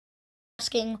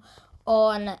asking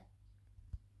on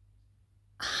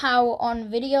how on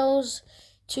videos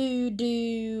to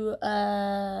do,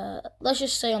 let's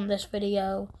just say on this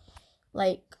video,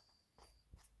 like,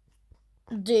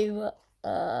 do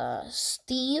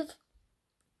Steve.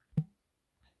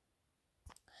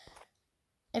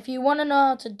 If you want to know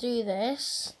how to do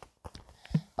this,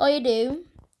 all you do,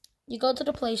 you go to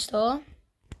the Play Store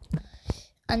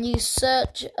and you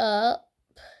search up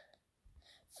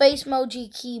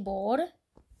Facemoji keyboard,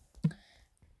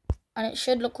 and it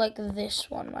should look like this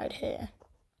one right here.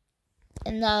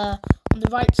 On the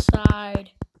right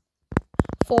side,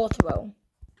 4th row.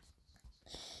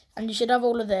 And you should have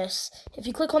all of this. If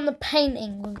you click on the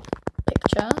painting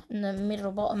picture in the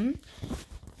middle bottom,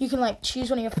 you can like choose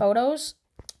one of your photos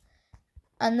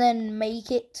and then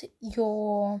make it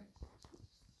your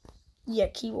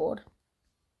keyboard.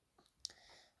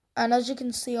 And as you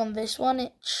can see on this one,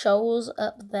 it shows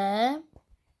up there,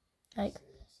 like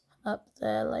up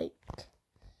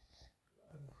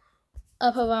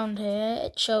around here.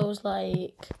 It shows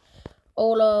like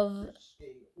all of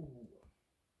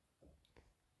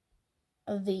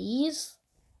these.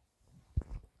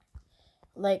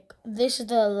 Like, this is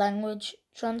the language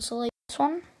translation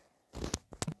one.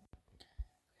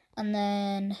 And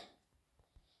then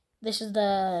this is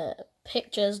the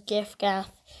pictures, GIF, GAF,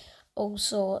 all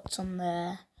sorts on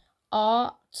there.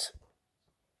 Art.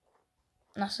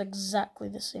 And that's exactly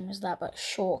the same as that, but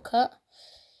shortcut.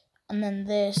 And then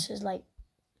this is like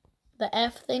the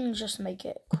F thing, just to make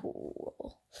it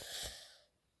cool.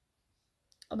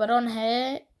 But on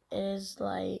here is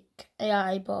like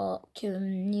AI bot,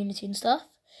 community and stuff.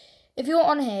 If you're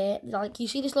on here, like you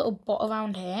see this little bot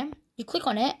around here, you click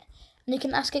on it and you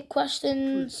can ask it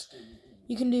questions.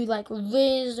 You can do like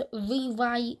Riz,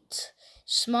 rewrite,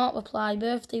 smart reply,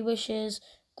 birthday wishes,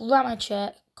 grammar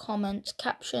check, comments,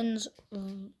 captions,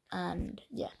 and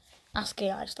yeah, ask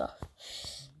AI stuff.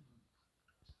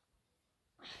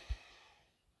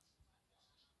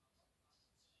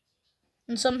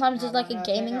 And sometimes it's like a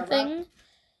gaming thing.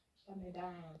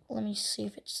 Let me see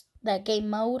if it's that game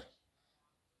mode.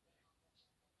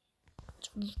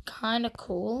 It's kind of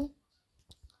cool.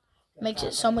 Makes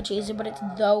it so much easier, but it's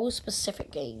those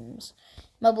specific games.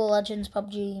 Mobile Legends,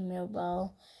 PUBG,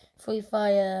 Mobile, Free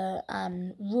Fire,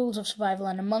 and Rules of Survival,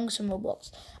 and Among Us and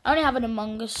Roblox. I only have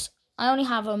Among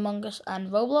Us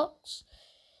and Roblox.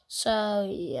 So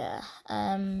yeah.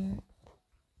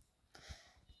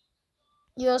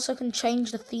 You also can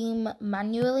change the theme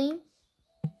manually.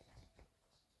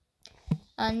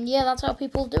 And yeah, that's how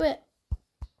people do it.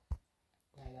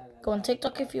 Go on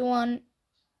TikTok if you want.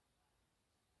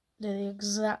 Do the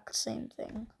exact same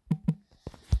thing.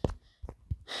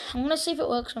 I'm gonna see if it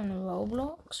works on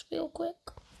Roblox real quick.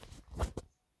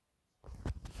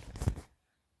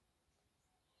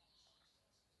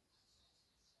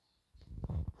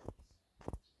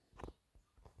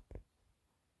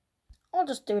 I'll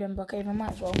just do it in Brookhaven,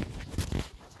 might as well.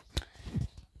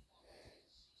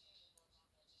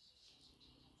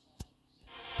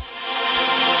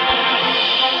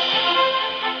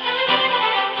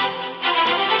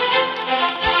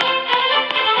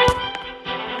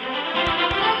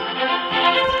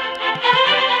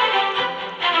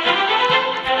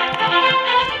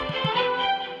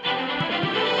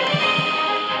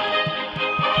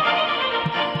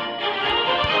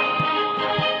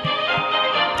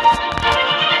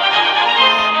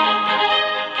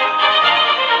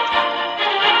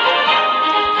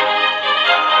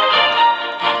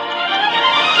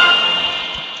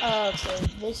 Okay,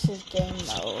 this is game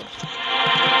mode.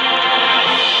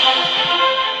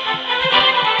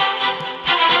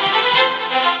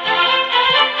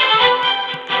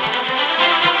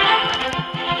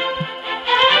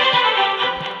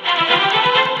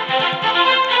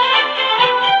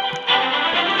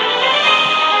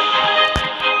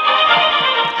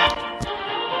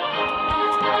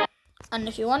 And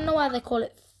if you want to know why they call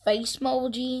it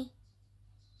Facemoji,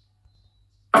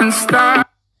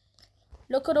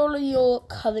 look at all of your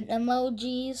current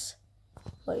emojis.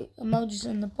 Wait, emojis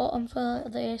in the bottom for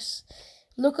this.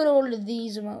 Look at all of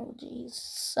these emojis.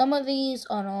 Some of these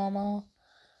are normal.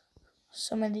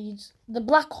 Some of these, the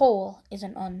black hole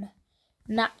isn't on.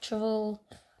 Natural,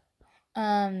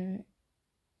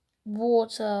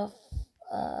 water,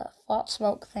 fart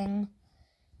smoke thing,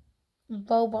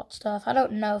 robot stuff. I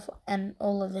don't know if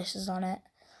all of this is on it,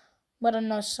 but I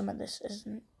know some of this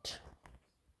isn't.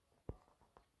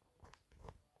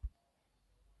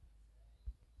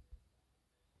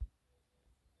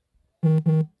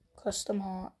 Custom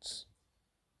hearts.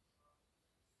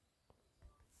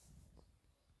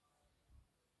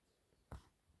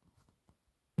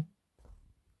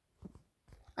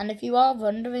 And if you are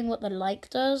wondering what the like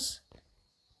does,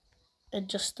 it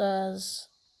just does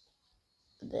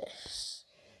this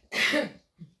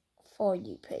For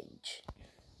You page.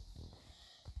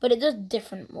 But it does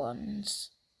different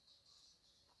ones.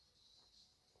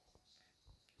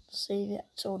 See,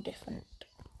 it's all different.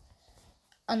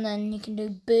 And then you can do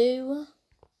boo.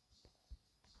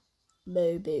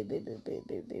 Boo, boo, boo, boo, boo,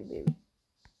 boo, boo, boo.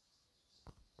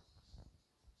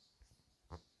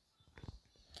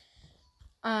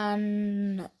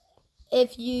 And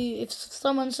if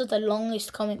someone says the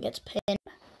longest comment gets pinned,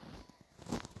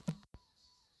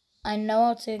 I know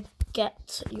how to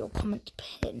get your comment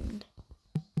pinned.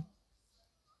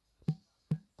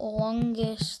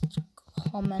 Longest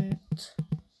comment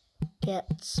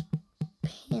gets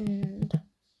pinned.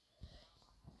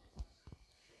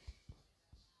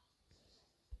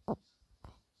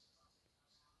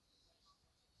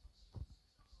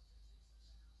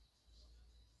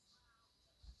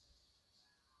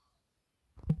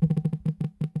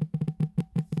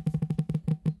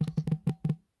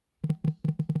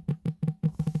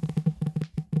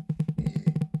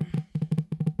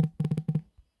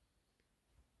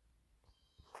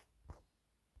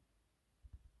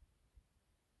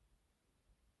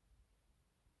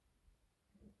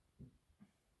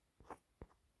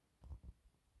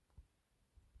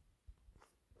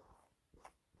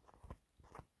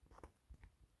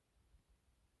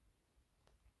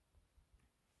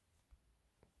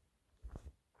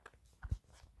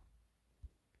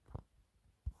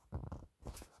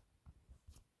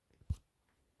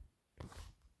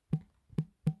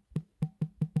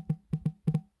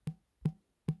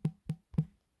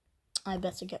 I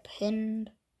better get pinned.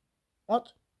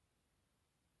 What?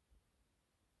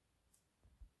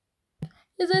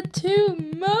 Is it too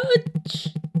much?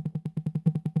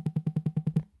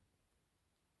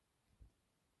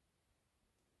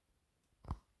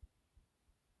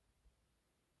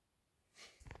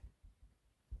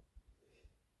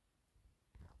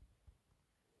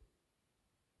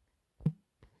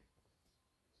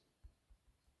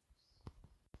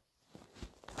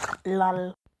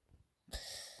 Lol.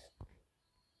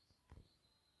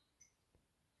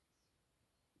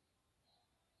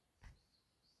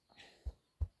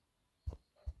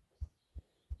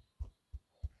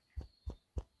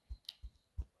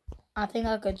 I think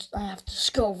I have to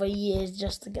scroll for years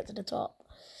just to get to the top.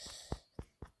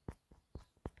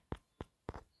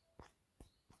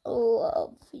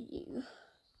 Love you.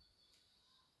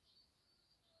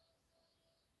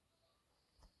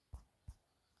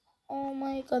 Oh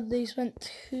my god, they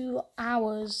spent 2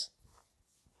 hours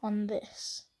on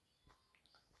this.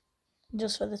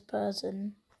 Just for this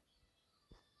person.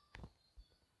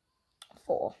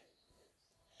 4.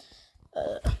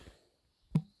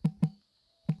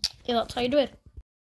 Yeah, that's how you do it.